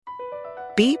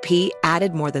BP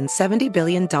added more than $70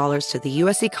 billion to the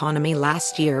U.S. economy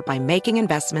last year by making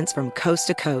investments from coast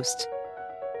to coast.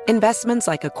 Investments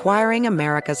like acquiring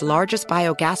America's largest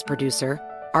biogas producer,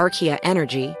 Archaea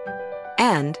Energy,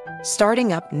 and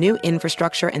starting up new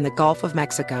infrastructure in the Gulf of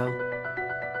Mexico.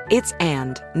 It's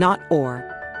and, not or.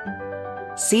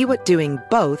 See what doing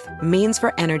both means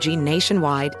for energy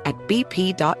nationwide at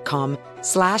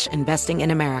bp.com/investing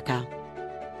in America.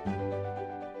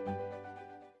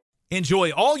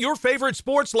 Enjoy all your favorite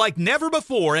sports like never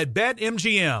before at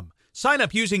BetMGM. Sign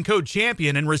up using code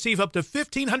CHAMPION and receive up to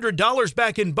 $1,500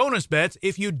 back in bonus bets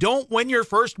if you don't win your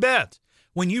first bet.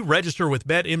 When you register with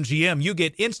BetMGM, you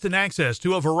get instant access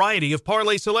to a variety of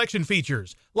parlay selection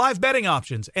features, live betting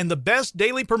options, and the best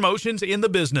daily promotions in the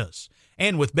business.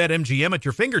 And with BetMGM at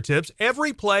your fingertips,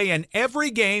 every play and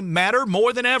every game matter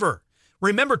more than ever.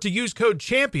 Remember to use code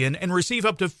CHAMPION and receive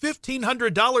up to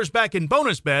 $1,500 back in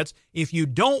bonus bets if you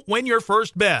don't win your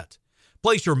first bet.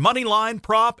 Place your money line,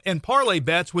 prop, and parlay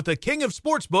bets with the king of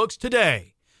sportsbooks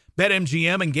today.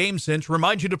 BetMGM and GameSense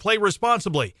remind you to play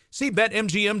responsibly. See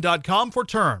BetMGM.com for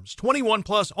terms. 21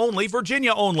 plus only,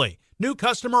 Virginia only. New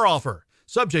customer offer.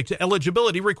 Subject to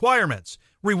eligibility requirements.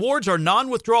 Rewards are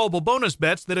non-withdrawable bonus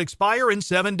bets that expire in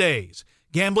 7 days.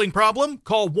 Gambling problem?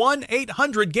 Call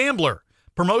 1-800-GAMBLER.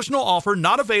 Promotional offer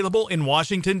not available in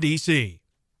Washington, D.C.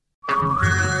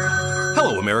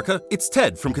 Hello, America. It's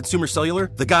Ted from Consumer Cellular,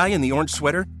 the guy in the orange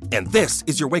sweater, and this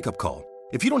is your wake-up call.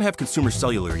 If you don't have Consumer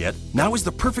Cellular yet, now is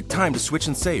the perfect time to switch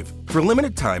and save. For a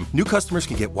limited time, new customers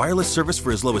can get wireless service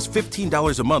for as low as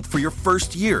 $15 a month for your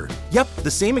first year. Yep,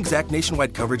 the same exact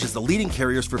nationwide coverage as the leading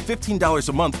carriers for $15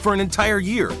 a month for an entire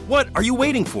year. What are you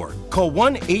waiting for? Call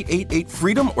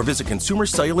 1-888-FREEDOM or visit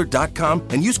ConsumerCellular.com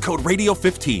and use code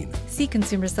RADIO15. See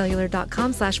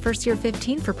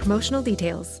ConsumerCellular.com/firstyear15 for promotional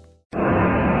details.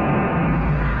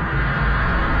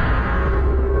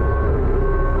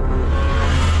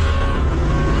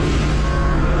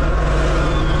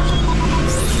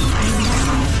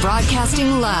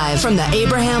 Broadcasting live from the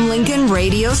Abraham Lincoln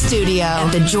Radio Studio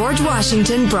at the George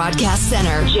Washington Broadcast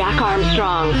Center. Jack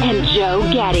Armstrong and Joe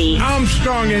Getty.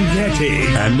 Armstrong and Getty.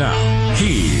 And now,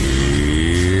 here's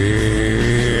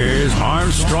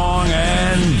Armstrong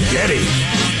and Getty.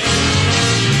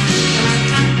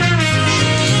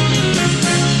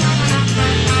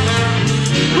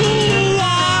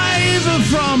 Live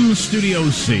from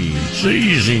Studio C.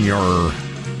 Senor.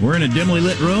 We're in a dimly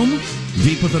lit room,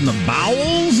 deep within the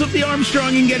bowels of the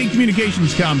Armstrong and Getty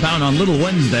Communications compound on Little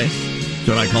Wednesday. That's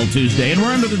what I call Tuesday. And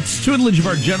we're under the tutelage of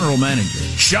our general manager.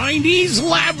 Chinese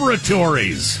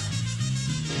Laboratories.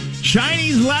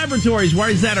 Chinese Laboratories. Why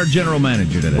is that our general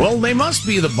manager today? Well, they must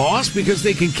be the boss because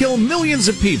they can kill millions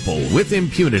of people with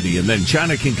impunity, and then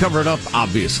China can cover it up,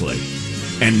 obviously.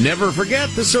 And never forget,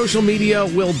 the social media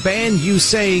will ban you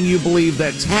saying you believe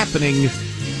that's happening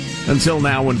until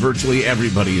now when virtually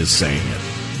everybody is saying it.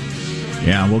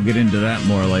 Yeah, we'll get into that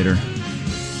more later.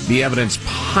 The evidence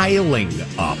piling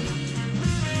up.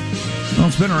 Well,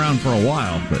 it's been around for a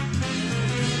while, but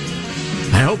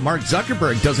I hope Mark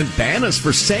Zuckerberg doesn't ban us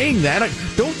for saying that.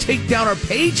 Don't take down our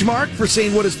page, Mark, for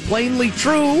saying what is plainly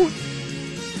true.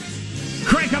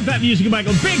 Crank up that music,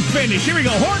 Michael. Big finish. Here we go.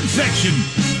 Horn section.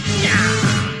 Yeah.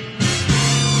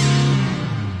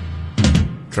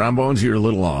 Trombones, you're a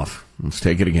little off. Let's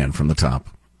take it again from the top.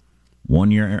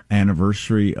 1 year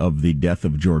anniversary of the death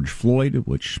of George Floyd,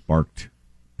 which sparked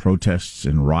protests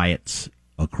and riots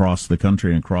across the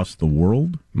country and across the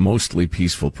world. Mostly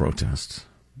peaceful protests.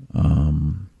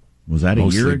 Was that a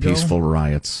year ago? Mostly peaceful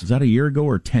riots. Was that a year ago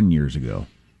or 10 years ago?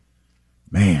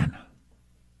 Man.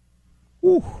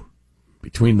 Whew.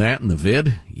 Between that and the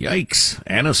vid, yikes.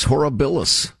 Annus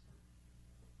Horribilis.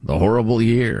 The horrible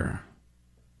year.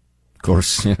 Of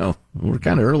course, we're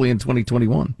kind of early in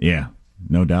 2021. Yeah,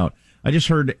 no doubt. I just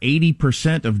heard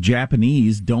 80% of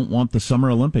Japanese don't want the Summer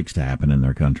Olympics to happen in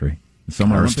their country. The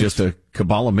Summer Olympics, just a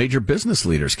cabal of major business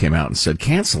leaders came out and said,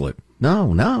 cancel it.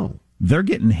 No. They're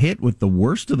getting hit with the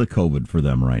worst of the COVID for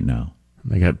them right now.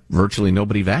 They got virtually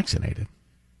nobody vaccinated.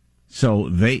 So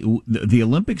the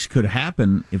Olympics could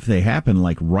happen, if they happen,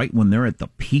 like right when they're at the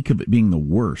peak of it being the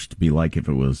worst. Be like if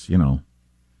it was,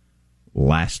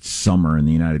 last summer in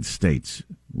the United States,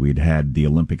 we'd had the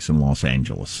Olympics in Los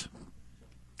Angeles.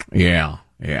 Yeah.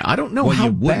 I don't know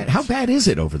how bad is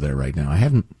it over there right now. I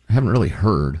haven't really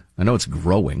heard. I know it's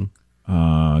growing.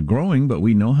 But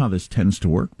we know how this tends to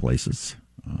work places.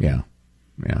 Yeah.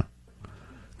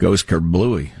 Goes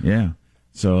kerblooey. Yeah.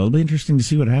 So it'll be interesting to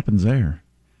see what happens there.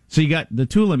 So you got the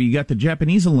two of them. You got the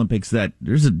Japanese Olympics that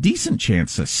there's a decent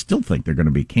chance I still think they're going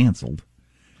to be canceled.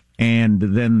 And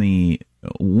then the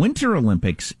Winter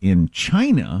Olympics in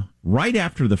China right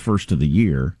after the first of the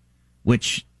year,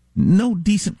 which no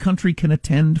decent country can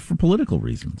attend for political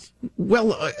reasons. Well,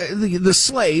 the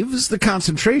slaves, the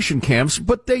concentration camps,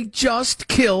 but they just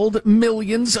killed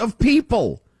millions of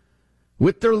people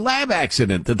with their lab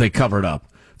accident that they covered up.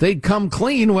 They'd come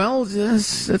clean. Well,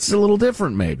 it's a little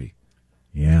different, maybe.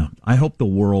 Yeah, I hope the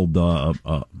world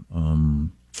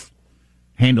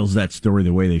handles that story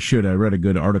the way they should. I read a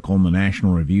good article in the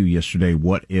National Review yesterday.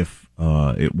 What if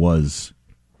it was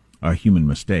a human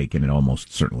mistake? And it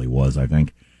almost certainly was, I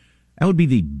think. That would be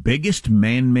the biggest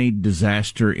man-made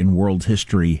disaster in world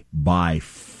history by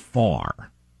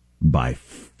far. By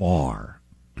far.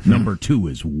 Number 2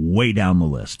 is way down the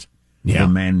list. Yeah. The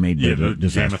man-made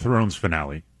disaster. Game of Thrones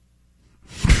finale.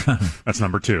 That's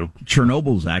number 2.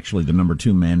 Chernobyl's actually the number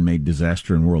 2 man-made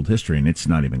disaster in world history, and it's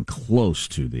not even close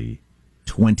to the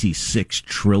 $26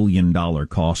 trillion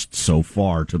cost so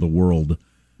far to the world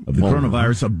of the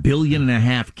coronavirus. 1.5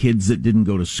 billion kids that didn't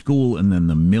go to school, and then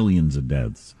the millions of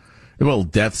deaths. Well,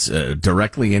 deaths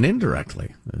directly and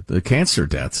indirectly. The cancer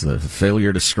deaths, the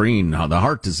failure to screen, the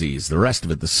heart disease, the rest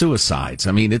of it, the suicides.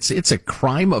 I mean, it's a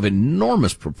crime of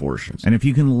enormous proportions. And if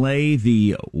you can lay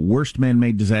the worst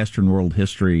man-made disaster in world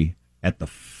history at the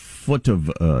foot of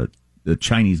the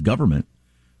Chinese government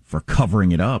for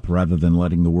covering it up rather than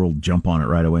letting the world jump on it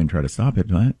right away and try to stop it,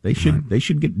 they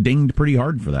should get dinged pretty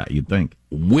hard for that, you'd think.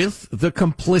 With the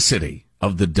complicity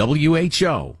of the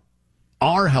WHO,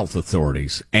 our health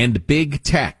authorities, and big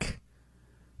tech.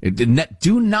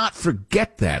 Do not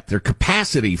forget that. Their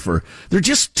capacity they're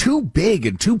just too big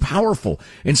and too powerful.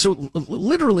 And so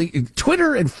literally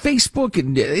Twitter and Facebook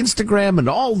and Instagram and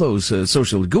all those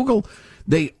social, Google,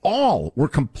 they all were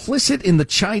complicit in the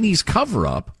Chinese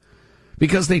cover-up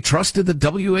because they trusted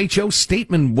the WHO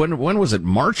statement. When was it?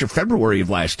 March or February of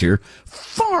last year?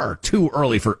 Far too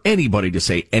early for anybody to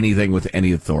say anything with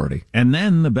any authority. And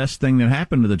then the best thing that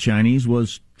happened to the Chinese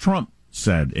was Trump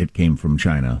said it came from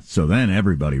China. So then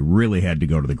everybody really had to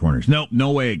go to the corners. Nope, no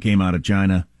way it came out of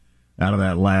China, out of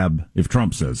that lab, if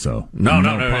Trump says so. No,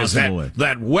 it's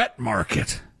that wet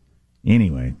market.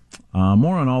 Anyway,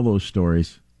 more on all those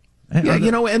stories. Yeah,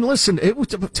 and listen,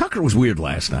 Tucker was weird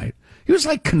last night. He was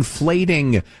like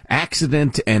conflating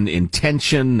accident and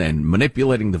intention and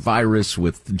manipulating the virus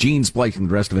with gene splicing and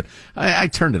the rest of it. I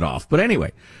turned it off. But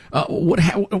anyway,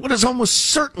 what is almost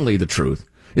certainly the truth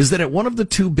is that at one of the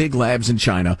 2 big labs in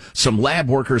China, some lab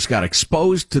workers got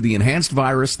exposed to the enhanced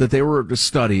virus that they were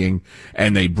studying,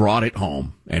 and they brought it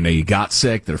home. And they got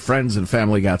sick, their friends and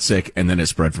family got sick, and then it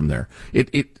spread from there.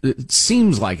 It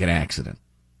seems like an accident.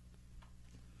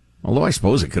 Although I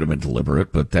suppose it could have been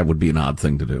deliberate, but that would be an odd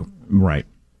thing to do. Right.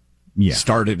 Yeah.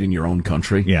 Started in your own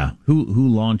country. Yeah. Who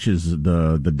launches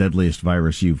the deadliest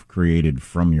virus you've created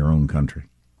from your own country?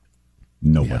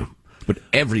 Nobody. Yeah. But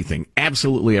everything,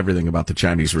 absolutely everything about the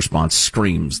Chinese response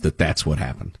screams that that's what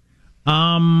happened.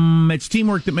 It's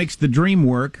teamwork that makes the dream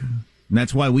work. And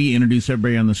that's why we introduce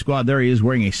everybody on the squad. There he is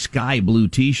wearing a sky blue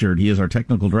T-shirt. He is our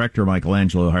technical director,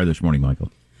 Michelangelo. How are you this morning,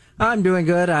 Michael? I'm doing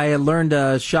good. I learned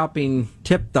a shopping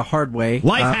tip the hard way.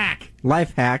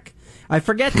 Life hack. I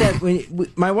forget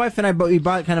that my wife and I we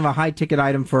bought kind of a high-ticket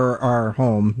item for our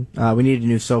home. We needed a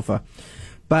new sofa.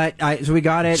 So we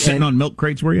got it. Sitting on milk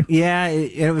crates, were you? Yeah,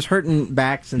 it was hurting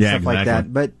backs and stuff like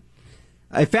that. But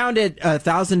I found it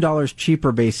 $1,000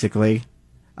 cheaper, basically,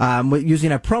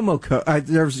 using a promo code.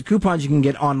 There's coupons you can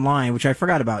get online, which I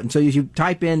forgot about. And so you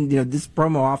type in, this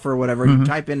promo offer or whatever, you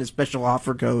type in a special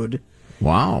offer code.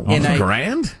 Wow,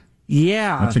 $1,000?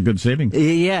 Yeah. That's a good saving.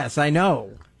 Yes, I know.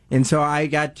 And so I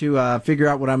got to figure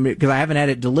out because I haven't had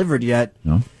it delivered yet.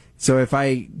 No. So if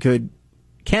I could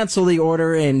cancel the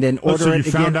order and then order it again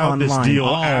online. So you found out this deal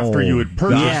after you had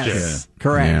purchased it. Yes,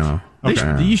 correct. Yeah.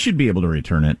 Okay. You should be able to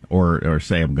return it or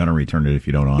say I'm going to return it if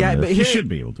you don't honor it. But you should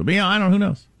be able to. But I don't know. Who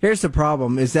knows? Here's the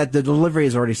problem is that the delivery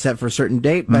is already set for a certain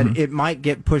date, but it might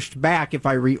get pushed back if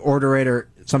I reorder it or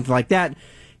something like that.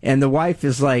 And the wife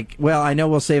is like, well, I know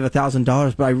we'll save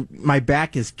 $1,000, but my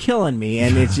back is killing me.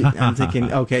 And I'm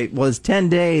thinking, okay, well, it's 10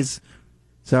 days.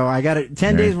 So I got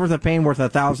 10 days worth of pain worth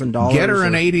 $1,000. Get her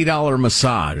an $80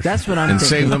 massage. That's what I'm thinking. And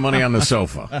thinking. save the money on the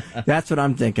sofa. That's what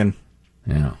I'm thinking.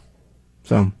 Yeah.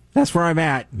 So that's where I'm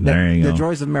at. There you go. The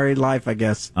joys of married life, I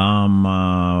guess.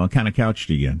 What kind of couch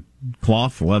do you get?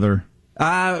 Cloth, leather?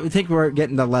 I think we're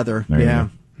getting the leather. There yeah.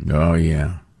 Oh,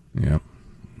 yeah. Yep.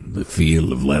 The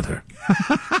feel of leather.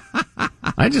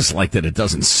 I just like that it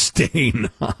doesn't stain,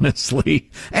 honestly.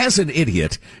 As an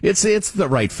idiot, it's the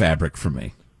right fabric for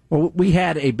me. Well, we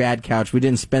had a bad couch. We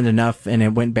didn't spend enough, and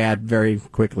it went bad very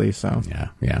quickly. So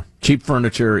yeah. Cheap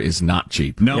furniture is not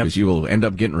cheap. No, because you will end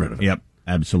up getting rid of it. Yep,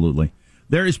 absolutely.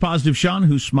 There is Positive Sean,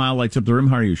 whose smile lights up the room.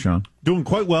 How are you, Sean? Doing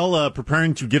quite well.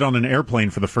 Preparing to get on an airplane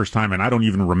for the first time, and I don't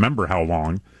even remember how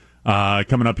long.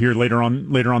 Coming up here later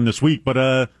on this week.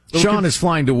 But Sean is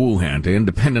flying to Wuhan to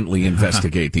independently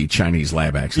investigate the Chinese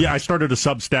lab accident. Yeah, I started a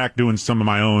Substack doing some of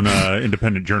my own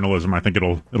independent journalism. I think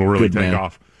it'll really take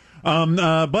off.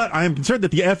 But I am concerned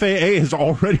that the FAA has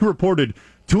already reported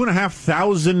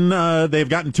 2,500. They've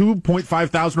gotten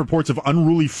 2,500 reports of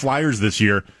unruly flyers this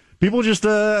year. People just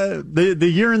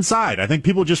the year inside. I think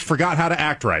people just forgot how to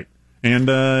act right. And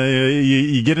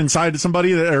you get inside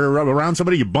somebody or around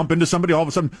somebody, you bump into somebody, all of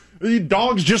a sudden,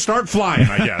 dogs just start flying,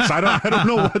 I guess. I don't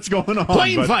know what's going on.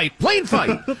 Plane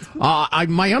fight.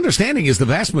 My understanding is the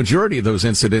vast majority of those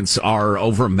incidents are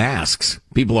over masks.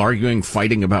 People arguing,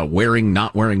 fighting about wearing,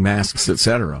 not wearing masks,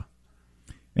 etc.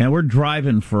 And we're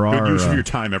driving for Good use of your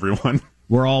time, everyone.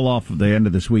 We're all off at the end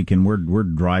of this week, and we're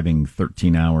driving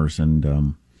 13 hours.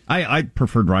 And I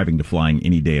prefer driving to flying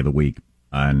any day of the week.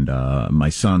 And my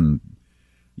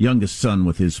youngest son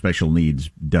with his special needs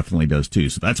definitely does too.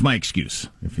 So that's my excuse.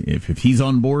 If he's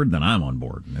on board, then I'm on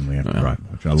board, and we have to drive,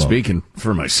 which I love. Speaking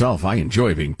for myself, I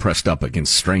enjoy being pressed up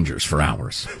against strangers for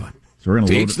hours. But so we're going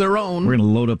to each their own. We're going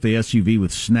to load up the SUV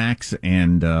with snacks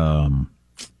and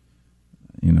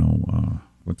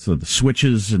what's the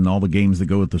Switches and all the games that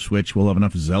go with the Switch. We'll have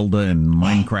enough Zelda and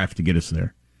Minecraft to get us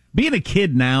there. Being a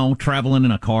kid now, traveling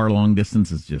in a car long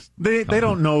distance is just... They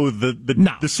don't know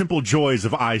the simple joys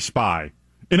of I Spy.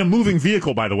 In a moving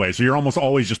vehicle, by the way, so you're almost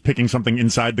always just picking something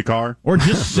inside the car. Or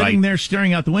just sitting there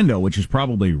staring out the window, which is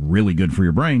probably really good for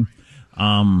your brain.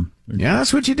 Yeah,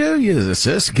 that's what you do. You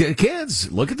assist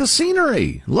kids. Look at the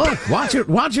scenery. Look, watch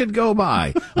it go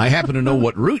by. I happen to know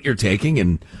what route you're taking,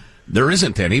 and there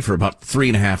isn't any for about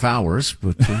 3.5 hours,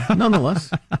 but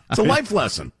nonetheless, it's a life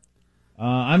lesson.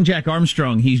 I'm Jack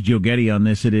Armstrong. He's Joe Getty on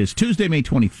this. It is Tuesday, May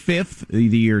 25th,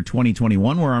 the year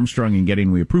 2021. We're Armstrong and Getty,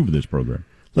 and we approve of this program.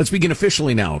 Let's begin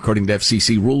officially now. According to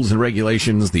FCC rules and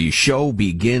regulations, the show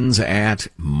begins at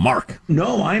Mark.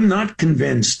 No, I'm not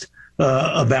convinced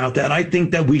about that. I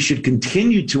think that we should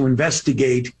continue to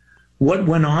investigate what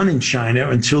went on in China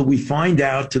until we find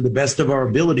out, to the best of our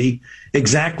ability,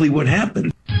 exactly what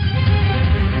happened.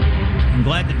 I'm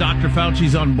glad that Dr.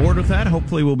 Fauci's on board with that.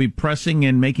 Hopefully we'll be pressing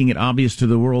and making it obvious to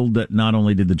the world that not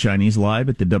only did the Chinese lie,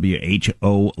 but the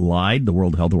WHO lied, the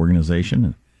World Health Organization.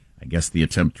 And I guess the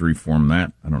attempt to reform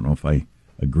that, I don't know if I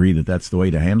agree that that's the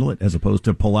way to handle it, as opposed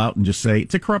to pull out and just say,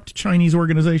 it's a corrupt Chinese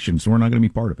organization, so we're not going to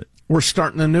be part of it. We're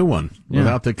starting a new one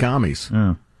without the commies.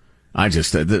 Yeah. I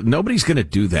just, nobody's going to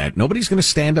do that. Nobody's going to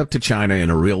stand up to China in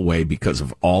a real way because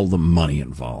of all the money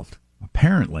involved.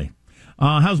 Apparently.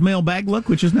 How's Mailbag look,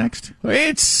 which is next?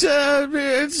 It's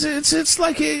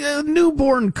like a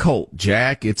newborn colt,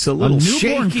 Jack. It's a little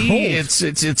shaky. Colt.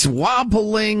 It's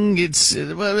wobbling. It's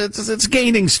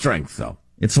gaining strength, though.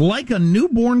 It's like a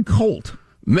newborn colt.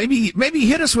 Maybe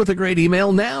hit us with a great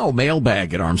email now.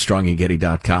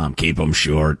 Mailbag@ArmstrongandGetty.com. Keep them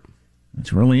short.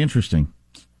 That's really interesting.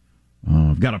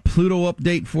 I've got a Pluto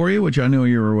update for you, which I know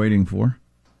you were waiting for.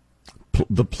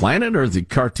 The planet or the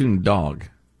cartoon dog?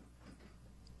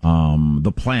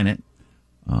 The planet.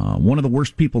 One of the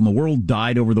worst people in the world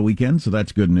died over the weekend, so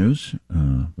that's good news. We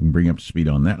can bring you up to speed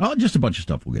on that. Oh, just a bunch of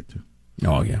stuff we'll get to.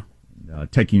 Oh, yeah.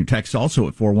 Taking your text also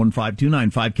at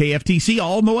 415-295-KFTC,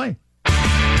 all on the way.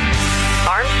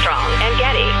 Armstrong and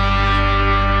Getty.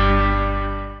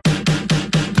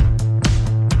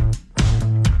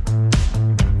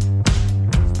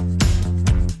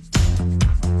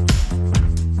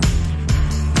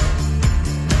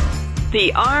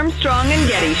 The Armstrong and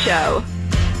Getty Show.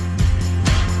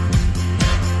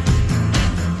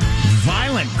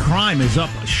 Violent crime is up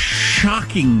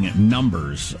shocking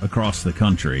numbers across the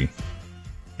country.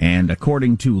 And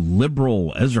according to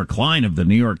liberal Ezra Klein of the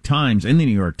New York Times,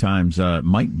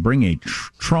 might bring a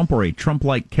Trump or a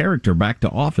Trump-like character back to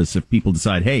office if people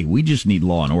decide, hey, we just need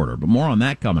law and order. But more on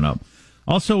that coming up.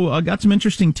 Also, got some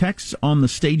interesting texts on the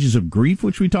stages of grief,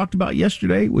 which we talked about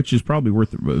yesterday, which is probably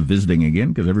worth visiting again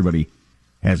because everybody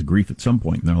has grief at some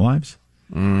point in their lives.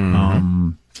 Mm-hmm.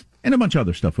 And a bunch of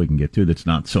other stuff we can get to that's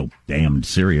not so damned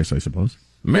serious, I suppose.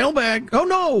 Mailbag. Oh,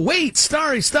 no, wait,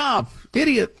 Starry, stop.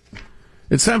 Idiot.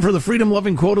 It's time for the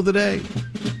freedom-loving quote of the day.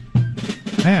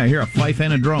 Hey, I hear a fife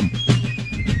and a drum.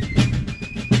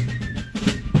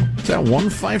 Is that one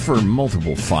fife or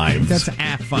multiple fives? That's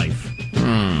a fife.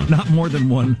 Not more than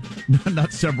one,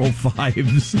 not several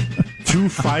fives. 2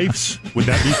 fifes? Would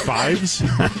that be fives?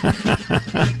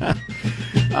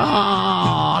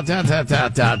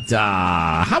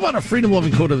 How about a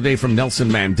freedom-loving quote of the day from Nelson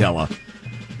Mandela?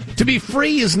 To be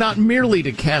free is not merely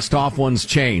to cast off one's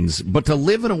chains, but to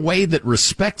live in a way that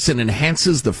respects and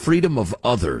enhances the freedom of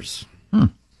others. You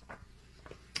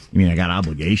mean I got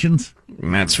obligations?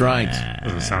 That's right.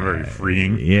 Doesn't sound very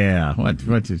freeing. Yeah.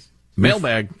 What's this?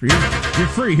 Mailbag. You're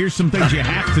free. Here's some things you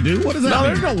have to do. What does that mean?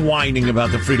 There's no whining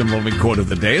about the freedom-loving quote of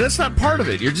the day. That's not part of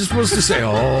it. You're just supposed to say,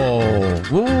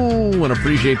 ooh, and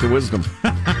appreciate the wisdom.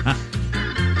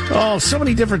 So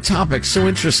many different topics. So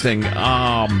interesting.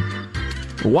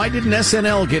 Why didn't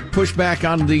SNL get pushed back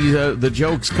on the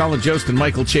jokes Colin Jost and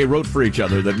Michael Che wrote for each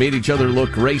other that made each other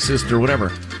look racist or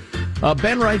whatever?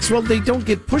 Ben writes, well, they don't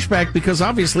get pushback because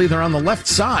obviously they're on the left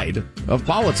side of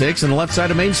politics and the left side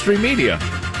of mainstream media.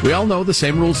 We all know the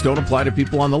same rules don't apply to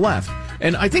people on the left.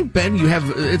 And I think, Ben,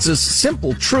 it's a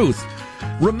simple truth.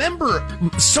 Remember,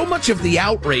 so much of the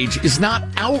outrage is not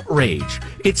outrage.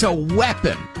 It's a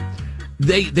weapon.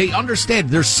 They understand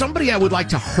there's somebody I would like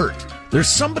to hurt. There's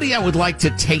somebody I would like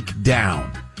to take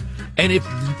down. And if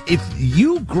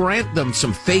you grant them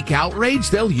some fake outrage,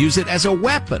 they'll use it as a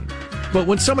weapon. But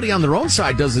when somebody on their own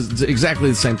side does exactly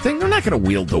the same thing, they're not going to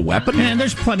wield the weapon. And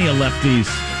there's plenty of lefties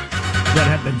that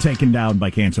have been taken down by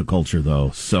cancel culture,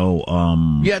 though. So,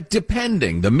 yeah,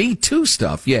 depending. The Me Too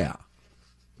stuff, yeah.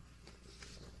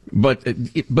 But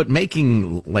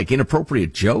making, like,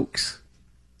 inappropriate jokes?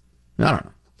 I don't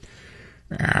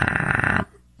know.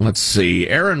 Let's see.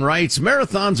 Aaron writes,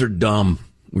 marathons are dumb.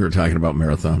 We were talking about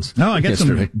marathons. No, I got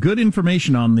some good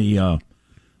information on the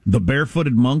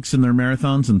barefooted monks and their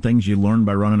marathons and things you learn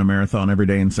by running a marathon every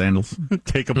day in sandals.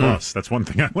 Take a bus. That's one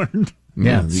thing I learned.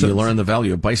 Yeah, you learn the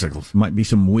value of bicycles. Might be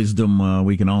some wisdom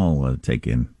we can all take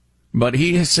in. But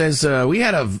he says, we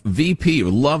had a VP who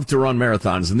loved to run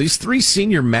marathons, and these 3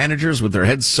 senior managers with their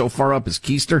heads so far up his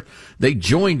keister, they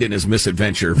joined in his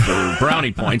misadventure for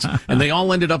brownie points, and they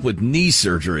all ended up with knee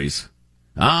surgeries.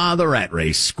 The rat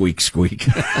race, squeak, squeak.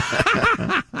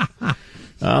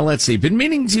 Let's see. Been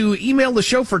meaning to email the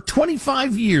show for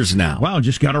 25 years now. Wow,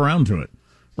 just got around to it.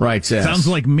 Right, says. Sounds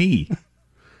like me.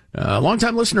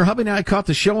 Longtime listener Hubby and I caught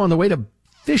the show on the way to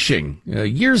fishing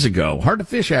years ago. Hard to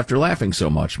fish after laughing so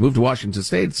much. Moved to Washington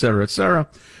State, et cetera, et cetera.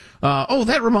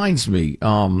 That reminds me.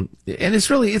 And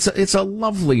it's a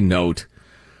lovely note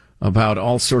about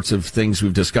all sorts of things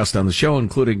we've discussed on the show,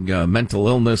 including mental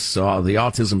illness, the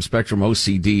autism spectrum,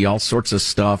 OCD, all sorts of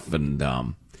stuff. And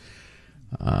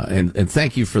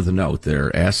thank you for the note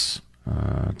there, S.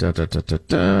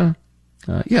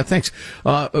 Yeah, thanks.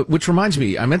 Which reminds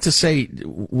me, I meant to say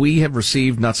we have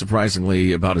received, not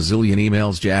surprisingly, about a zillion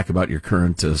emails, Jack, about your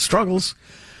current struggles,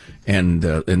 and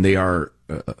they are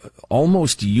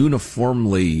almost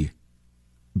uniformly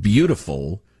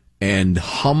beautiful and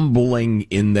humbling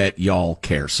in that y'all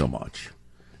care so much.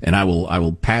 And I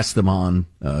will pass them on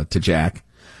to Jack.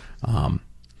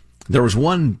 There was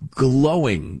one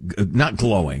glaring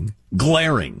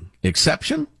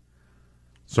exception.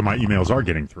 So my emails are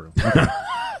getting through. Okay.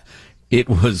 It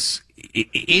was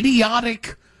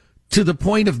idiotic to the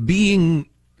point of being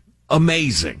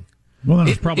amazing. Well, that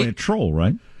was probably a troll,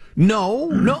 right?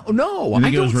 No.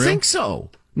 I don't think so.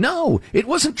 No, it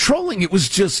wasn't trolling. It was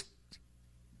just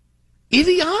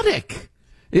idiotic.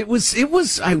 It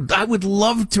was. I would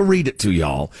love to read it to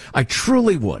y'all. I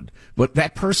truly would. But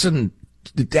that person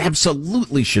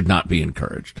absolutely should not be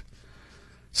encouraged.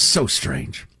 So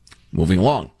strange. Moving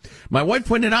along. My wife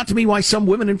pointed out to me why some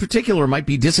women in particular might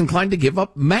be disinclined to give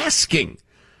up masking.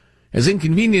 As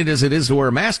inconvenient as it is to wear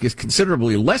a mask, it's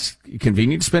considerably less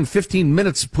convenient to spend 15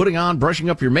 minutes putting on, brushing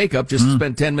up your makeup, just to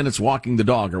spend 10 minutes walking the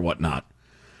dog or whatnot.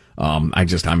 I'm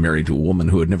married to a woman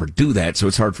who would never do that, so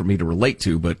it's hard for me to relate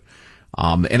to, but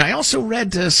and I also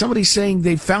read somebody saying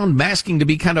they found masking to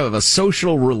be kind of a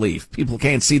social relief. People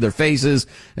can't see their faces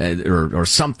or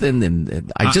something,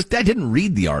 and I didn't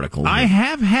read the article. I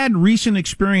have had recent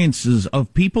experiences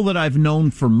of people that I've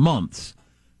known for months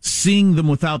seeing them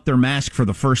without their mask for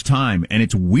the first time, and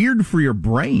it's weird for your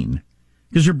brain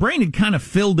because your brain had kind of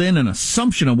filled in an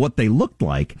assumption of what they looked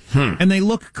like, and they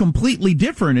look completely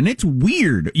different, and it's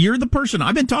weird. You're the person.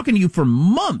 I've been talking to you for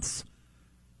months.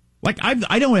 Like,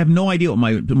 I don't have no idea what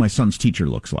my son's teacher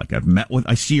looks like.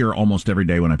 I see her almost every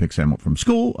day when I pick Sam up from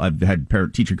school. I've had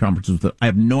parent-teacher conferences with her. I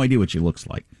have no idea what she looks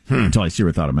like until I see her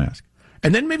without a mask.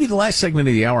 And then maybe the last segment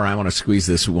of the hour, I want to squeeze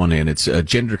this one in. It's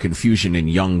gender confusion in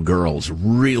young girls.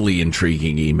 Really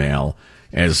intriguing email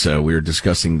as we were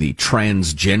discussing the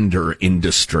transgender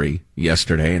industry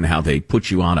yesterday and how they put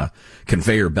you on a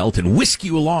conveyor belt and whisk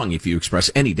you along if you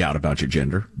express any doubt about your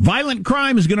gender. Violent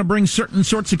crime is going to bring certain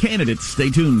sorts of candidates.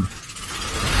 Stay tuned.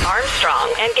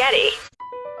 Armstrong and Getty.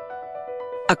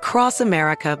 Across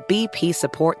America, BP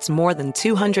supports more than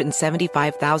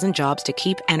 275,000 jobs to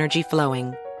keep energy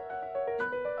flowing.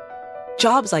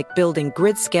 Jobs like building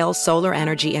grid-scale solar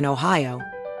energy in Ohio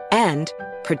and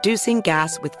producing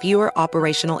gas with fewer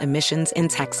operational emissions in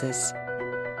Texas.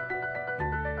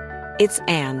 It's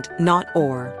and, not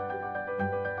or.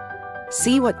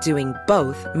 See what doing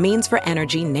both means for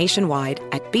energy nationwide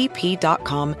at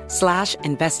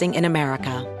bp.com/investing in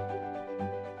America.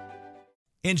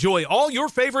 Enjoy all your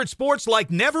favorite sports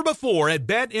like never before at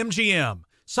BetMGM.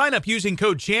 Sign up using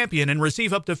code CHAMPION and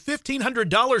receive up to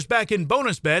 $1,500 back in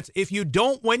bonus bets if you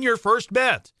don't win your first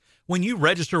bet. When you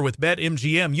register with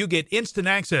BetMGM, you get instant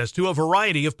access to a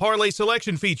variety of parlay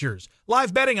selection features,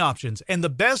 live betting options, and the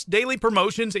best daily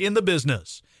promotions in the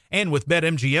business. And with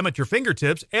BetMGM at your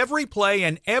fingertips, every play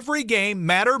and every game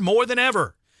matter more than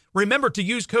ever. Remember to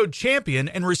use code CHAMPION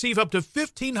and receive up to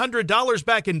 $1,500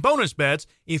 back in bonus bets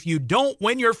if you don't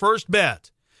win your first bet.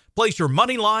 Place your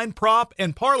money line, prop,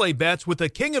 and parlay bets with the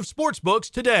king of sportsbooks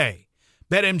today.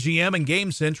 BetMGM and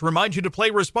GameSense remind you to play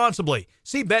responsibly.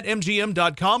 See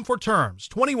BetMGM.com for terms.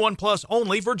 21 plus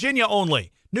only, Virginia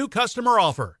only. New customer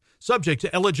offer. Subject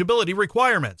to eligibility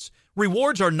requirements.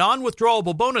 Rewards are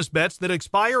non-withdrawable bonus bets that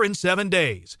expire in 7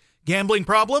 days. Gambling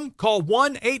problem? Call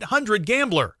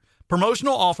 1-800-GAMBLER.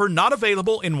 Promotional offer not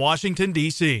available in Washington,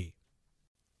 D.C.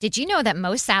 Did you know that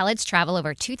most salads travel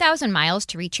over 2,000 miles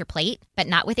to reach your plate? But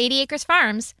not with 80 Acres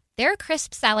Farms. Their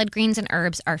crisp salad greens and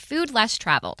herbs are food less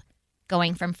traveled,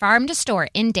 going from farm to store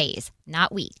in days,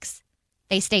 not weeks.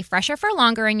 They stay fresher for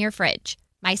longer in your fridge.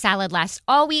 My salad lasts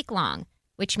all week long,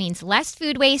 which means less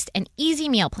food waste and easy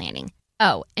meal planning.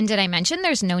 Oh, and did I mention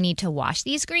there's no need to wash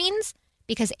these greens?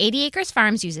 Because 80 Acres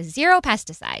Farms uses 0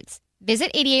 pesticides.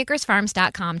 Visit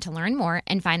 80acresfarms.com to learn more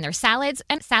and find their salads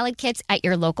and salad kits at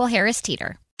your local Harris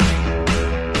Teeter.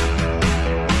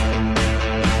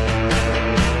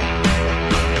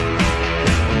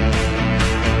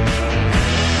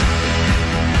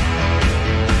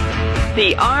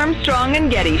 The Armstrong and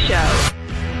Getty Show.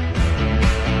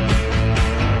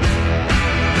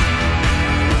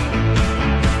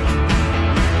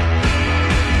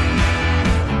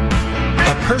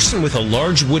 A person with a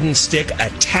large wooden stick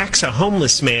attacks a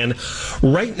homeless man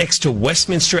right next to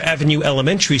Westminster Avenue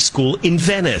Elementary School in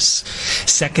Venice.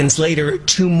 Seconds later,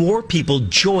 2 more people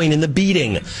join in the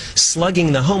beating,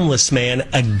 slugging the homeless man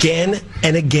again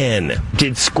and again.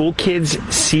 Did school kids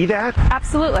see that?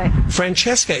 Absolutely.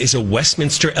 Francesca is a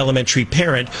Westminster Elementary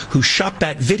parent who shot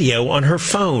that video on her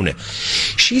phone.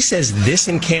 She says this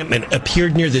encampment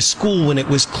appeared near the school when it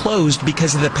was closed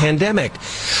because of the pandemic,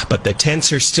 but the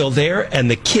tents are still there and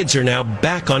the kids are now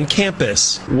back on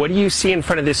campus. What do you see in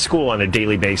front of this school on a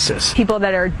daily basis? People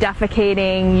that are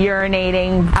defecating,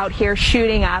 urinating, out here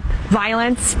shooting up,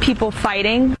 violence, people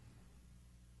fighting.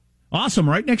 Awesome,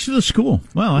 right next to the school.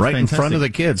 Well, that's right fantastic. In front of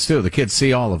the kids, too. The kids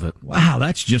see all of it. Wow,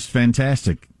 that's just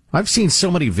fantastic. I've seen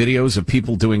so many videos of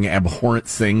people doing abhorrent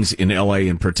things in L.A.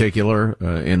 in particular,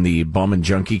 in the bum and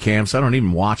junkie camps. I don't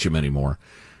even watch them anymore.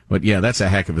 But yeah, that's a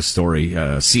heck of a story.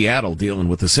 Seattle dealing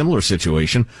with a similar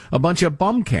situation. A bunch of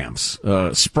bum camps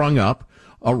sprung up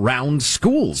around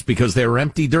schools because they were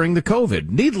empty during the COVID.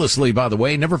 Needlessly, by the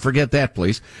way, never forget that,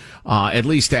 please. At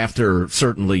least after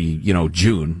certainly,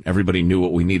 June, everybody knew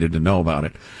what we needed to know about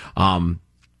it.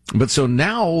 But so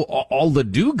now all the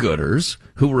do-gooders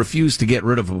who refuse to get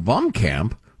rid of a bum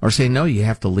camp are saying, no, you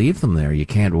have to leave them there. You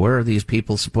can't. Where are these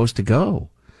people supposed to go?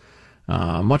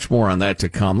 Much more on that to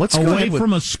come. Let's go away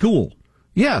from a school.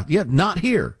 Yeah, not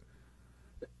here.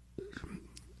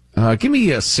 Give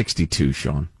me a 62,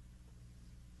 Sean.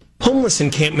 Homeless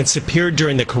encampments appeared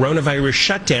during the coronavirus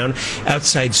shutdown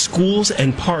outside schools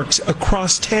and parks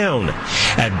across town.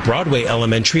 At Broadway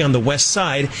Elementary on the west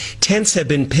side, tents have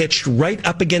been pitched right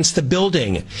up against the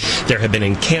building. There have been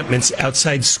encampments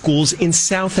outside schools in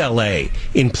South LA,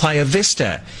 in Playa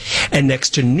Vista, and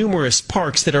next to numerous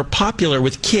parks that are popular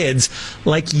with kids,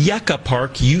 like Yucca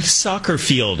Park Youth Soccer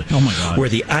Field, where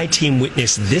the I-Team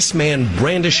witnessed this man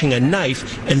brandishing a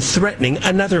knife and threatening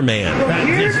another man.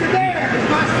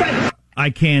 I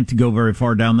can't go very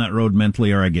far down that road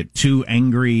mentally, or I get too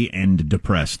angry and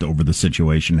depressed over the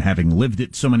situation, having lived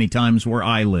it so many times where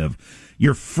I live.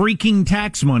 Your freaking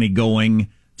tax money going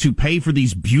to pay for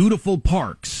these beautiful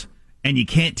parks, and you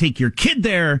can't take your kid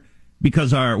there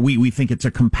because we think it's a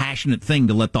compassionate thing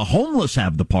to let the homeless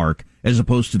have the park as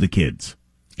opposed to the kids.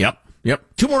 Yep.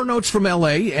 2 more notes from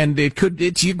L.A., and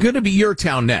it's going to be your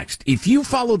town next. If you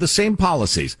follow the same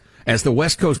policies as the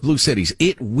West Coast Blue Cities.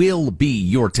 It will be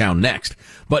your town next.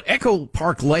 But Echo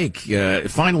Park Lake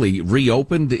finally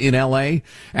reopened in L.A.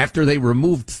 after they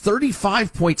removed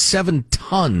 35.7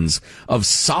 tons of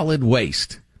solid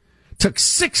waste. Took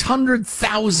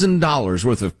 $600,000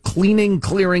 worth of cleaning,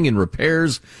 clearing, and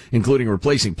repairs, including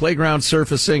replacing playground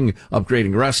surfacing,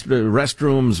 upgrading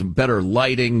restrooms, better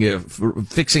lighting,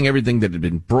 fixing everything that had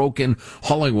been broken,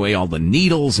 hauling away all the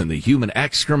needles and the human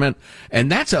excrement.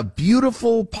 And that's a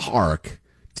beautiful park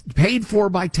paid for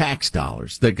by tax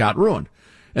dollars that got ruined.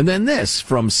 And then this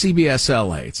from CBS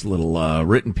LA. It's a little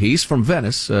written piece from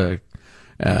Venice,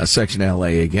 section LA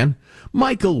again.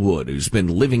 Michael Wood, who's been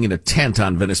living in a tent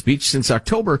on Venice Beach since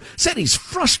October, said he's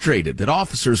frustrated that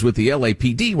officers with the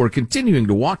LAPD were continuing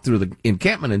to walk through the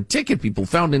encampment and ticket people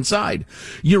found inside.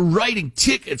 You're writing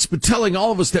tickets but telling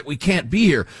all of us that we can't be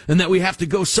here and that we have to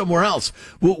go somewhere else.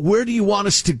 Well, where do you want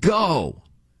us to go?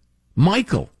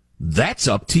 Michael, that's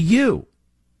up to you.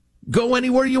 Go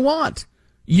anywhere you want.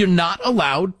 You're not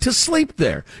allowed to sleep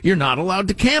there. You're not allowed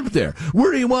to camp there.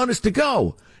 Where do you want us to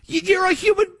go? You're a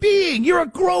human being. You're a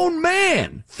grown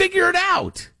man. Figure it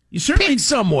out. You certainly pick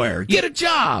somewhere. Get a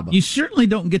job. You certainly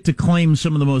don't get to claim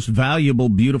some of the most valuable,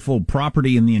 beautiful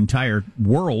property in the entire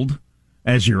world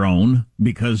as your own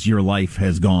because your life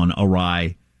has gone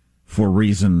awry for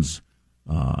reasons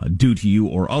due to you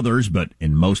or others, but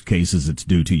in most cases it's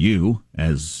due to you,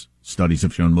 as studies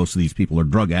have shown most of these people are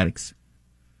drug addicts.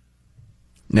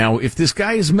 Now, if this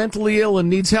guy is mentally ill and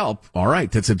needs help, all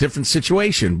right, that's a different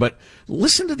situation. But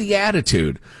listen to the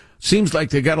attitude. Seems like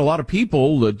they got a lot of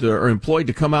people that are employed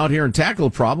to come out here and tackle a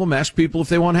problem, ask people if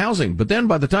they want housing. But then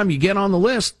by the time you get on the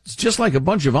list, it's just like a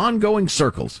bunch of ongoing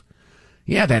circles.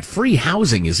 Yeah, that free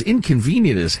housing is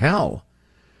inconvenient as hell.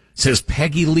 Says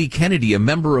Peggy Lee Kennedy, a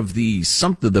member of the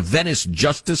Venice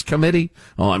Justice Committee.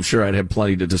 Oh, I'm sure I'd have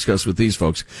plenty to discuss with these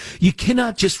folks. You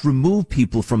cannot just remove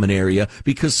people from an area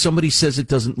because somebody says it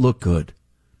doesn't look good.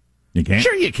 You can't?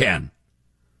 Sure you can.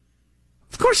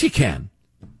 Of course you can.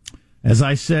 As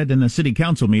I said in a city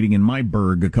council meeting in my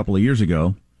burg a couple of years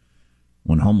ago,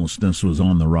 when homelessness was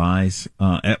on the rise,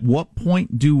 at what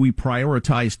point do we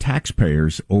prioritize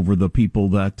taxpayers over the people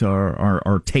that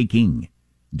are taking?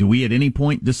 Do we at any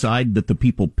point decide that the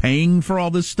people paying for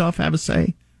all this stuff have a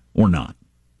say or not?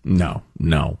 No.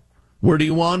 Where do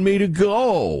you want me to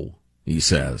go? He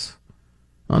says.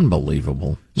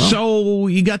 Unbelievable. Well, so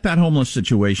you got that homeless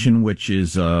situation, which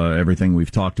is everything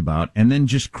we've talked about, and then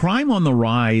just crime on the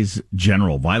rise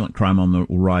general, violent crime on the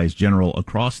rise general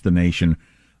across the nation.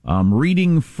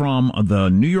 Reading from the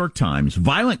New York Times,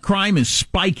 violent crime is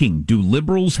spiking. Do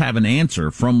liberals have an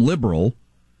answer? From liberal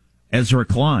Ezra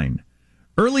Klein.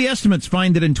 Early estimates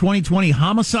find that in 2020,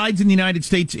 homicides in the United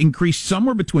States increased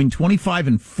somewhere between 25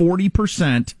 and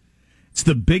 40%. It's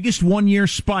the biggest one-year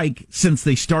spike since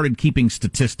they started keeping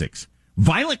statistics.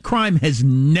 Violent crime has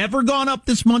never gone up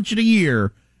this much in a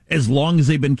year as long as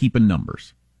they've been keeping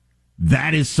numbers.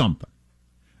 That is something.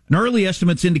 And early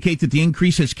estimates indicate that the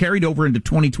increase has carried over into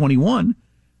 2021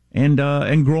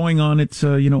 and growing on its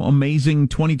amazing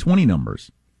 2020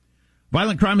 numbers.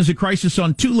 Violent crime is a crisis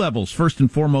on two levels. First and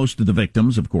foremost, the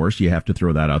victims, of course. You have to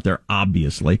throw that out there,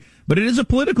 obviously. But it is a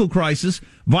political crisis.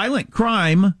 Violent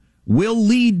crime will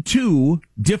lead to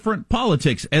different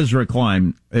politics, Ezra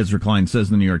Klein says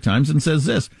in the New York Times, and says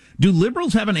this. Do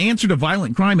liberals have an answer to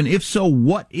violent crime? And if so,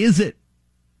 what is it?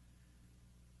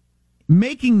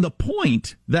 Making the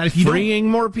point that if you freeing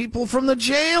more people from the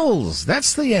jails.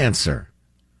 That's the answer.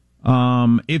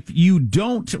 If you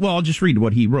don't, well, I'll just read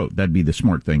what he wrote. That'd be the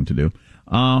smart thing to do.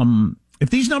 If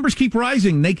these numbers keep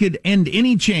rising, they could end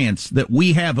any chance that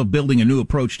we have of building a new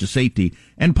approach to safety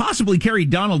and possibly carry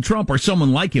Donald Trump or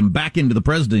someone like him back into the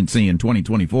presidency in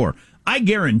 2024. I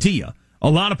guarantee you, a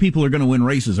lot of people are going to win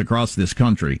races across this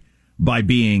country by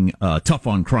being tough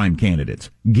on crime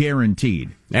candidates.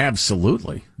 Guaranteed.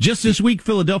 Absolutely. Just this week,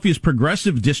 Philadelphia's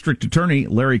progressive district attorney,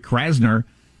 Larry Krasner,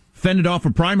 fended off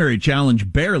a primary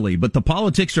challenge barely, but the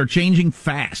politics are changing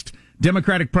fast.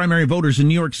 Democratic primary voters in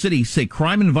New York City say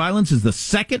crime and violence is the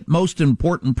second most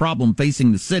important problem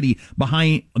facing the city.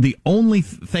 Behind the only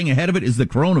thing ahead of it is the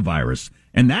coronavirus,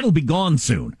 and that'll be gone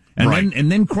soon.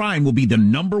 And then crime will be the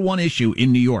number one issue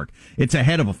in New York. It's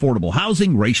ahead of affordable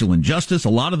housing, racial injustice, a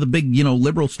lot of the big,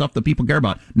 liberal stuff that people care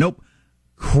about. Nope.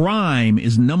 Crime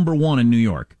is number one in New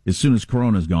York as soon as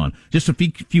Corona's gone. Just a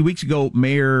few weeks ago,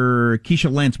 Mayor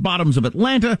Keisha Lance Bottoms of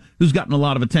Atlanta, who's gotten a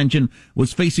lot of attention,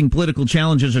 was facing political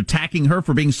challenges attacking her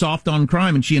for being soft on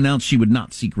crime, and she announced she would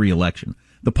not seek re-election.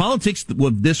 The politics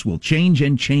of this will change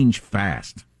and change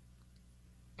fast.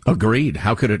 Agreed.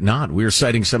 How could it not? We were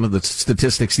citing some of the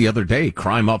statistics the other day.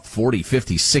 Crime up 40,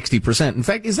 50, 60%. In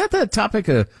fact, is that the topic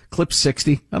of Clip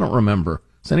 60? I don't remember.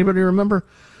 Does anybody remember?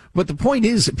 But the point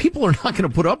is, people are not going to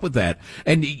put up with that.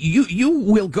 And you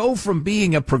will go from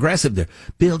being a progressive to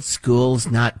build schools,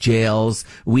 not jails.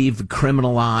 We've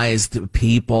criminalized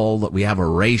people. We have a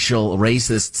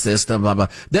racist system, blah, blah.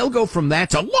 They'll go from that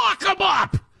to lock them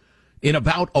up in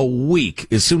about a week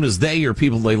as soon as they or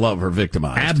people they love are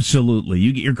victimized. Absolutely.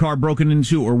 You get your car broken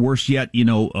into, or worse yet,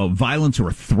 violence or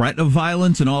a threat of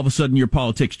violence, and all of a sudden your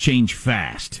politics change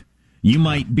fast. You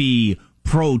might be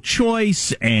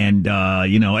pro-choice and,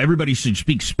 everybody should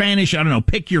speak Spanish. I don't know,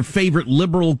 pick your favorite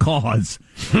liberal cause.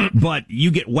 But you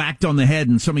get whacked on the head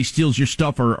and somebody steals your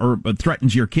stuff or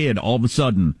threatens your kid, all of a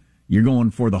sudden you're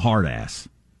going for the hard ass.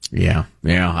 Yeah.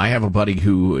 I have a buddy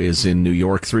who is in New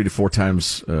York 3 to 4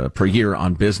 times per year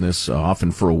on business,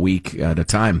 often for a week at a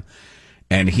time.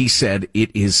 And he said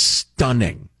it is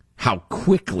stunning how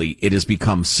quickly it has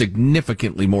become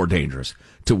significantly more dangerous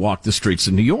to walk the streets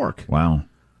of New York. Wow.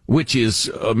 Which is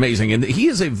amazing. And he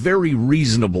is a very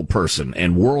reasonable person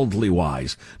and worldly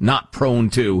wise, not prone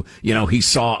to, he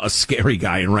saw a scary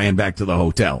guy and ran back to the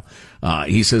hotel.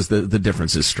 He says the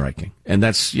difference is striking. And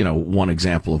that's, one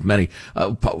example of many.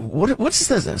 What's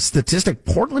the statistic?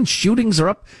 Portland shootings are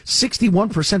up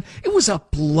 61%. It was a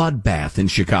bloodbath in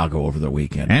Chicago over the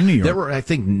weekend. And New York. There were, I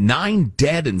think, 9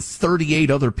 dead and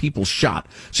 38 other people shot.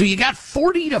 So you got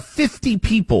 40 to 50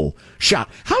 people shot.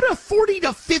 How do 40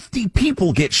 to 50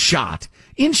 people get shot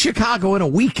in Chicago in a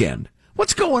weekend?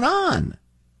 What's going on?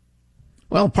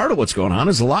 Well, part of what's going on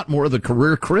is a lot more of the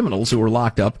career criminals who are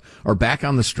locked up are back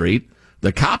on the street.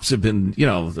 The cops have been,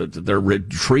 they're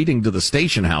retreating to the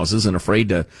station houses and afraid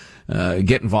to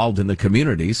get involved in the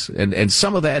communities. And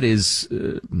some of that is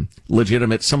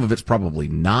legitimate. Some of it's probably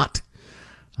not.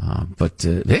 But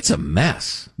it's a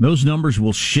mess. Those numbers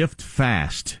will shift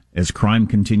fast as crime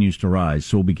continues to rise.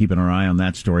 So we'll be keeping our eye on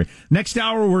that story. Next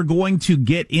hour, we're going to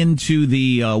get into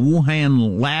the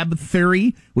Wuhan lab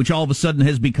theory, which all of a sudden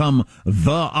has become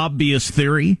the obvious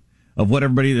theory of what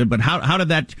everybody. But how did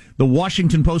that? The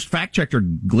Washington Post fact checker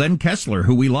Glenn Kessler,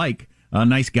 who we like, a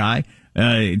nice guy,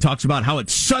 talks about how it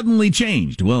suddenly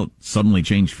changed. Well, it suddenly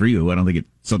changed for you. I don't think it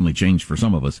suddenly changed for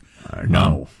some of us.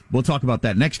 No. We'll talk about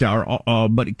that next hour.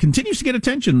 But it continues to get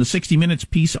attention. The 60 Minutes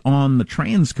piece on the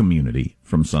trans community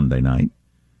from Sunday night.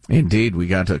 Indeed. We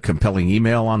got a compelling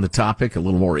email on the topic. A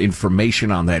little more information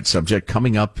on that subject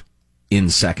coming up in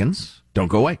seconds. Don't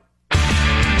go away.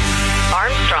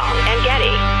 Armstrong and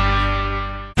Getty.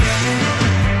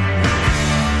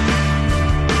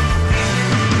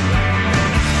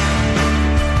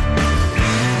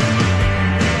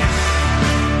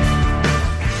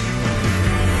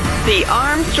 The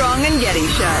Armstrong and Getty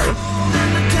Show.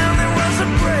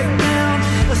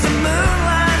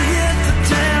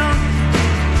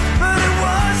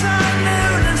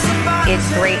 It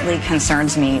greatly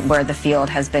concerns me where the field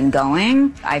has been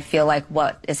going. I feel like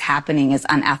what is happening is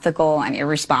unethical and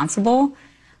irresponsible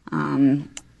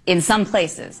in some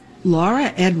places.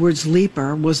 Laura Edwards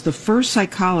Leeper was the first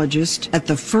psychologist at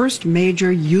the first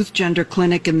major youth gender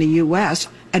clinic in the U.S.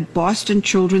 at Boston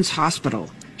Children's Hospital.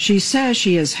 She says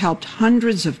she has helped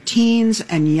hundreds of teens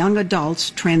and young adults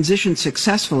transition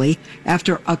successfully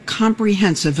after a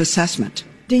comprehensive assessment.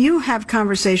 Do you have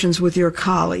conversations with your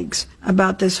colleagues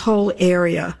about this whole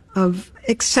area of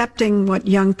accepting what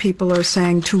young people are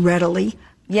saying too readily?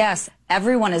 Yes,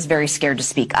 everyone is very scared to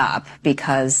speak up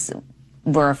because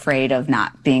we're afraid of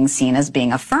not being seen as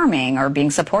being affirming or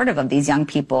being supportive of these young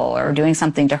people or doing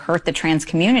something to hurt the trans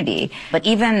community. But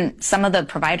even some of the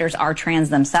providers are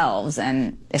trans themselves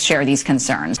and share these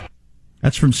concerns.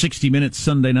 That's from 60 Minutes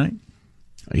Sunday night.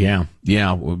 Yeah.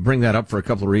 We'll bring that up for a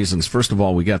couple of reasons. First of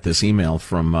all, we got this email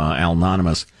from Al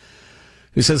Anonymous,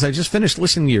 who says, I just finished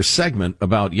listening to your segment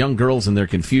about young girls and their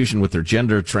confusion with their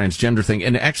transgender thing.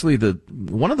 And actually,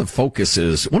 one of the foci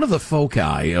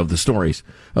of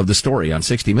the story on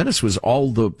 60 Minutes was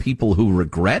all the people who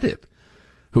regret it,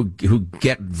 who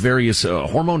get various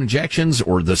hormone injections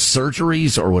or the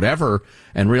surgeries or whatever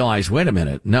and realize, wait a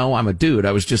minute, no, I'm a dude.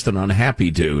 I was just an unhappy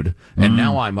dude. And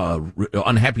now I'm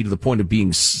unhappy to the point of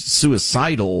being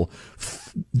suicidal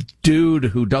dude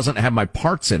who doesn't have my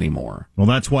parts anymore. Well,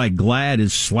 that's why GLAAD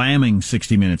is slamming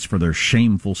 60 Minutes for their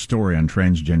shameful story on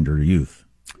transgender youth.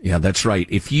 Yeah, that's right.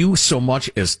 If you so much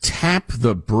as tap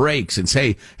the brakes and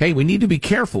say, hey, we need to be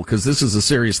careful because this is a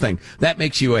serious thing, that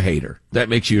makes you a hater. That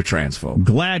makes you a transphobe.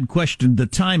 GLAAD questioned the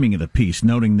timing of the piece,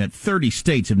 noting that 30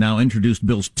 states have now introduced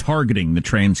bills targeting the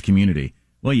trans community.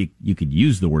 Well, you could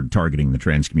use the word targeting the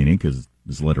trans community because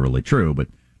it's literally true, but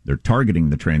They're targeting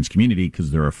the trans community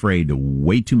because they're afraid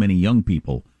way too many young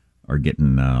people are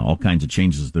getting all kinds of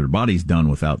changes to their bodies done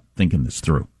without thinking this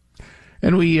through.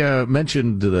 And we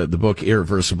mentioned the book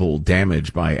Irreversible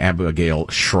Damage by Abigail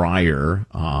Shrier,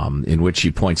 in which she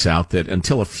points out that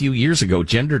until a few years ago,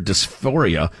 gender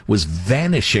dysphoria was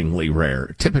vanishingly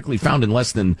rare, typically found in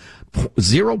less than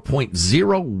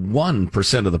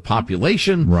 0.01% of the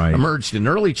population, emerged in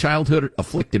early childhood,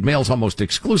 afflicted males almost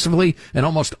exclusively, and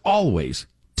almost always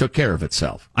took care of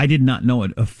itself. I did not know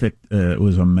it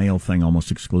was a male thing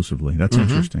almost exclusively. That's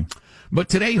interesting. But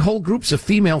today, whole groups of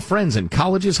female friends in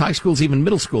colleges, high schools, even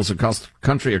middle schools across the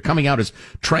country are coming out as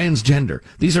transgender.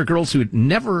 These are girls who had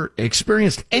never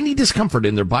experienced any discomfort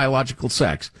in their biological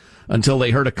sex until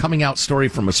they heard a coming out story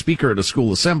from a speaker at a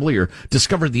school assembly or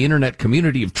discovered the internet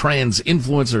community of trans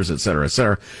influencers, et cetera, et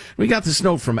cetera. We got this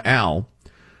note from Al.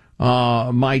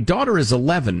 My daughter is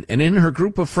 11, and in her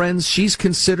group of friends, she's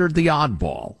considered the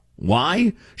oddball.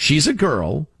 Why? She's a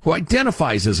girl who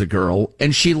identifies as a girl,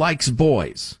 and she likes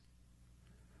boys.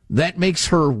 That makes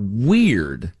her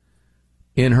weird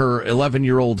in her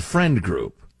 11-year-old friend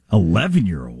group.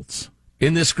 11-year-olds?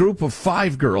 In this group of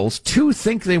 5 girls, 2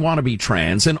 think they want to be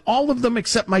trans, and all of them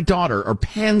except my daughter are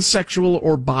pansexual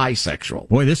or bisexual.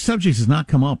 Boy, this subject has not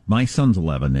come up. My son's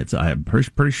 11. I'm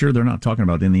pretty sure they're not talking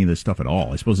about any of this stuff at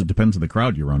all. I suppose it depends on the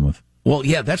crowd you run with. Well,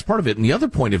 yeah, that's part of it. And the other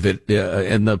point of it,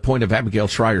 and the point of Abigail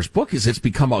Shrier's book, is it's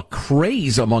become a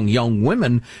craze among young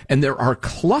women, and there are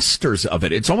clusters of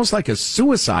it. It's almost like a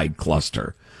suicide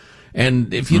cluster.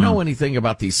 And if you know anything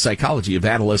about the psychology of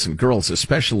adolescent girls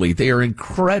especially, they are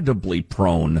incredibly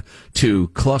prone to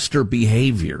cluster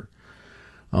behavior.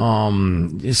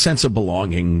 Sense of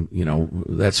belonging,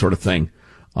 that sort of thing.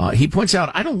 He points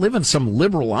out, I don't live in some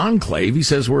liberal enclave, he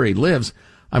says, where he lives.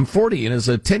 I'm 40, and as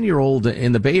a 10-year-old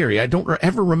in the Bay Area, I don't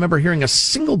ever remember hearing a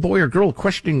single boy or girl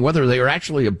questioning whether they were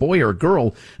actually a boy or a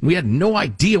girl. And we had no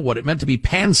idea what it meant to be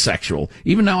pansexual.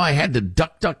 Even now I had to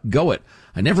duck go it.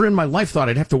 I never in my life thought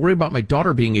I'd have to worry about my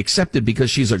daughter being accepted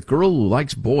because she's a girl who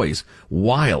likes boys.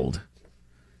 Wild.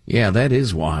 Yeah, that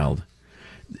is wild.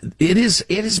 It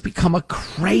has become a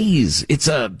craze. It's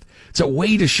a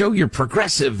way to show you're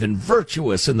progressive and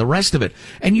virtuous and the rest of it.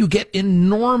 And you get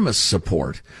enormous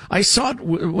support. I saw it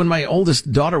when my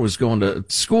oldest daughter was going to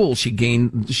school. She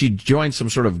joined some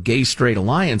sort of gay straight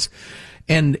alliance.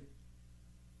 And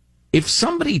if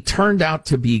somebody turned out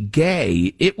to be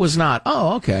gay, it was not,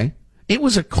 oh, okay. It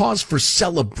was a cause for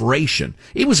celebration.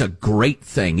 It was a great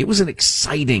thing. It was an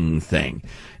exciting thing.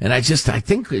 And I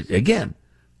think, again,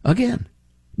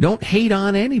 don't hate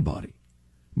on anybody,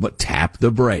 but tap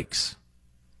the brakes.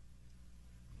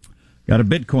 Got a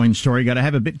Bitcoin story. Got to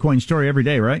have a Bitcoin story every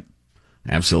day, right?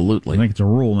 Absolutely. I think it's a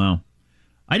rule now.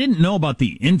 I didn't know about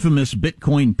the infamous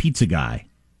Bitcoin pizza guy.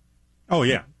 Oh,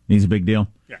 yeah. He's a big deal.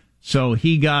 Yeah. So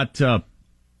he got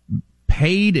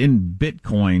paid in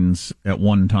Bitcoins at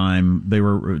one time. They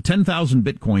were 10,000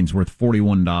 Bitcoins worth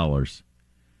 $41.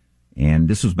 And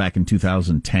this was back in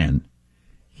 2010.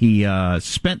 He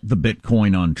spent the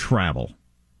Bitcoin on travel.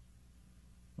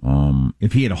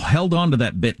 If he had held on to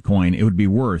that Bitcoin, it would be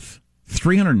worth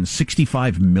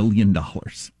 $365 million.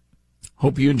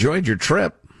 Hope you enjoyed your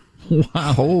trip.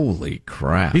 Wow. Holy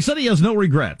crap. He said he has no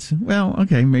regrets. Well,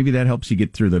 okay, maybe that helps you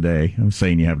get through the day. I'm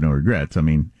saying you have no regrets. I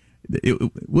mean,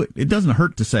 it doesn't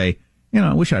hurt to say,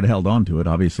 I wish I'd held on to it.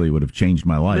 Obviously, it would have changed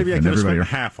my life. Maybe I could have spent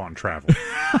half on travel.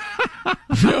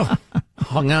 No,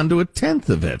 hung on to a tenth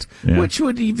of it, which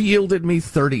would have yielded me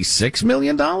 $36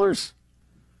 million.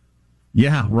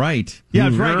 Yeah, right. Yeah,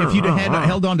 that's right. If you'd had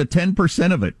held on to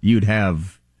 10% of it, you'd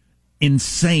have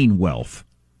insane wealth.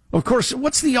 Of course,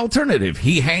 what's the alternative?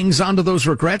 He hangs on to those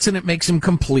regrets and it makes him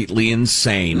completely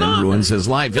insane and ruins his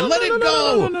life. Let it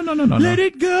go! No. Let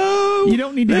it go! You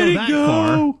don't need to go that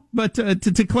far. But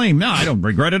to claim, no, I don't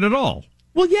regret it at all.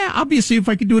 Well, yeah, obviously, if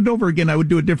I could do it over again, I would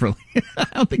do it differently. I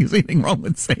don't think there's anything wrong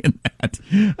with saying that.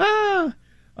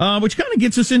 Which kind of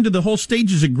gets us into the whole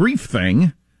stages of grief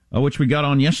thing, which we got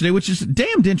on yesterday, which is a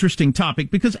damned interesting topic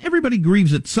because everybody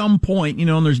grieves at some point,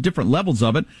 and there's different levels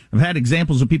of it. I've had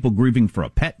examples of people grieving for a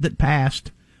pet that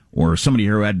passed or somebody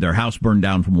who had their house burned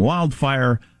down from a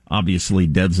wildfire, obviously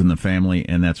deaths in the family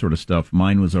and that sort of stuff.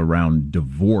 Mine was around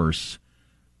divorce.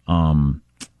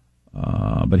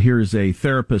 But here's a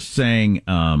therapist saying,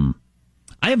 I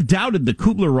have doubted the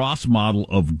Kubler-Ross model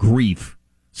of grief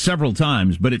several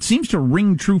times, but it seems to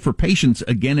ring true for patients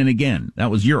again and again. That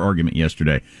was your argument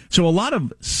yesterday. So a lot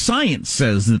of science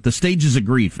says that the stages of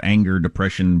grief, anger,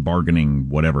 depression, bargaining,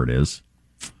 whatever it is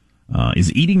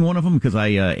eating one of them? Because I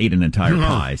ate an entire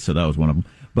pie, so that was one of them.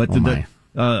 But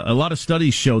A lot of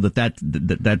studies show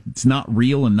that's not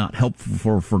real and not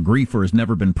helpful for grief, or has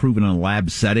never been proven in a lab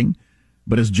setting.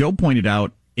 But as Joe pointed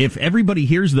out, if everybody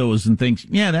hears those and thinks,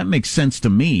 yeah, that makes sense to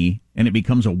me, and it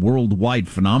becomes a worldwide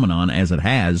phenomenon as it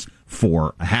has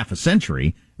for a half a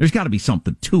century, there's got to be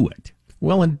something to it.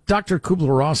 Well, and Dr.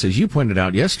 Kubler-Ross, as you pointed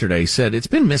out yesterday, said it's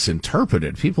been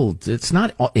misinterpreted. People, it's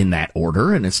not in that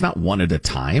order, and it's not one at a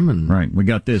time. And right, we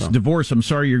got this. Divorce, I'm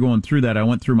sorry you're going through that. I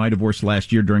went through my divorce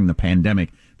last year during the pandemic.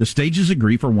 The stages of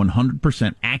grief are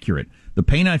 100% accurate. The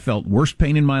pain I felt, worst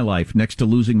pain in my life, next to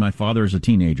losing my father as a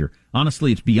teenager.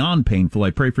 Honestly, it's beyond painful. I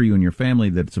pray for you and your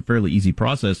family that it's a fairly easy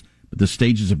process, but the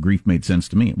stages of grief made sense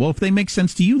to me. Well, if they make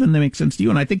sense to you, then they make sense to you,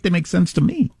 and I think they make sense to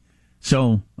me.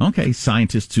 So, okay,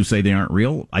 scientists who say they aren't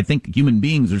real, I think human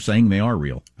beings are saying they are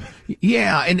real.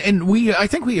 Yeah, and I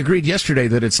think we agreed yesterday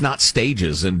that it's not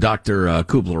stages, and Dr.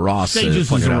 Kubler-Ross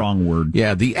stages is the wrong word.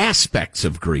 Yeah, the aspects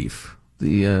of grief.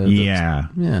 Yeah.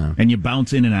 And you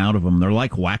bounce in and out of them. They're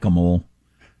like whack-a-mole.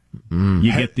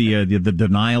 You get the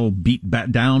denial beat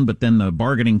back down, but then the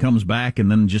bargaining comes back,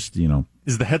 and then just,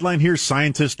 Is the headline here,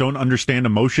 scientists don't understand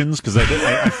emotions? Because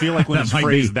I feel like when it's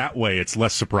phrased that way, it's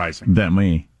less surprising. That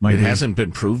might hasn't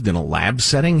been proved in a lab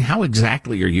setting? How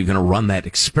exactly are you going to run that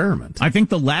experiment? I think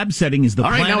the lab setting is the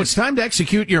planet. All right, now it's time to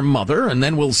execute your mother, and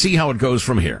then we'll see how it goes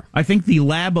from here. I think the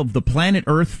lab of the planet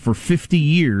Earth for 50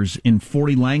 years in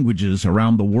 40 languages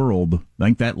around the world, I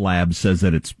think that lab says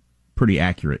that it's pretty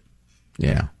accurate.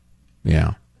 Yeah.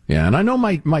 And I know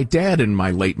my dad and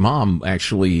my late mom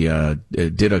actually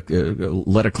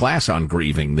led a class on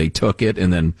grieving. They took it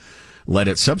and then led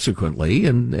it subsequently,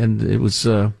 and it was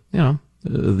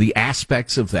the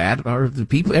aspects of that are the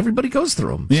people. Everybody goes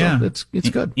through them. Yeah, so it's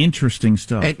good. Interesting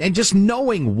stuff. And just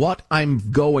knowing what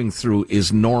I'm going through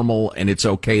is normal, and it's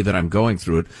okay that I'm going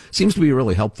through it, seems to be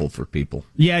really helpful for people.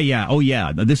 Yeah. Oh,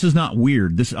 yeah. This is not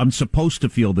weird. I'm supposed to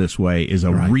feel this way is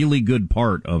a really good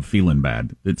part of feeling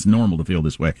bad. It's normal to feel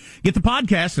this way. Get the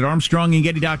podcast at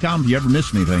ArmstrongandGetty.com if you ever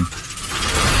miss anything.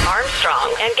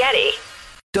 Armstrong and Getty.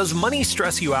 Does money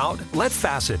stress you out? Let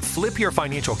Facet flip your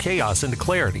financial chaos into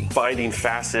clarity. Finding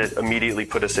Facet immediately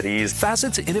put us at ease.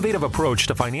 Facet's innovative approach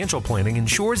to financial planning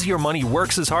ensures your money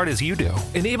works as hard as you do,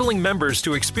 enabling members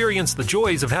to experience the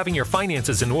joys of having your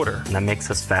finances in order. And that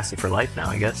makes us Facet for life now,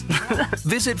 I guess.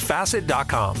 Visit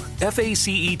Facet.com,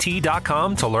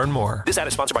 FACET.com to learn more. This ad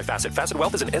is sponsored by Facet. Facet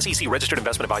Wealth is an SEC registered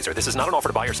investment advisor. This is not an offer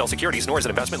to buy or sell securities, nor is it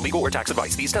investment, legal, or tax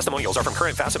advice. These testimonials are from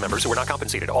current Facet members who are not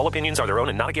compensated. All opinions are their own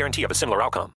and not a guarantee of a similar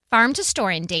outcome. Farm to store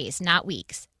in days, not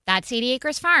weeks. That's 80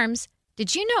 Acres Farms.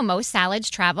 Did you know most salads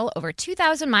travel over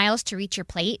 2,000 miles to reach your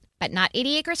plate? But not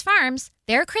 80 Acres Farms.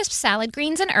 Their crisp salad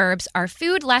greens and herbs are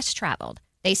food less traveled.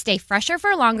 They stay fresher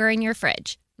for longer in your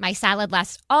fridge. My salad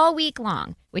lasts all week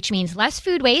long, which means less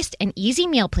food waste and easy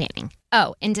meal planning.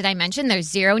 Oh, and did I mention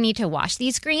there's zero need to wash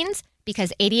these greens?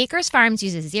 Because 80 Acres Farms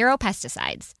uses zero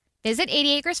pesticides. Visit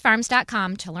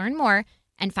 80acresfarms.com to learn more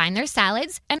and find their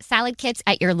salads and salad kits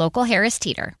at your local Harris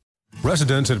Teeter.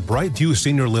 Residents at Brightview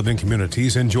Senior Living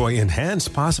Communities enjoy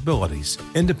enhanced possibilities,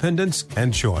 independence,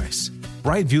 and choice.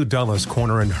 Brightview Dulles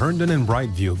Corner in Herndon and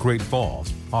Brightview, Great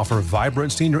Falls, offer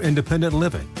vibrant senior independent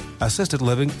living, assisted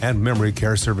living, and memory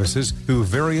care services through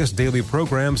various daily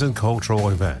programs and cultural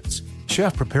events.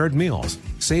 Chef-prepared meals,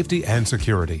 safety and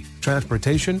security,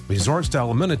 transportation, resort-style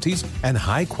amenities, and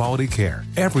high-quality care.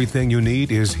 Everything you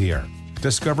need is here.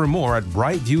 Discover more at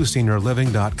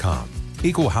brightviewseniorliving.com.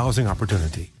 Equal housing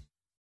opportunity.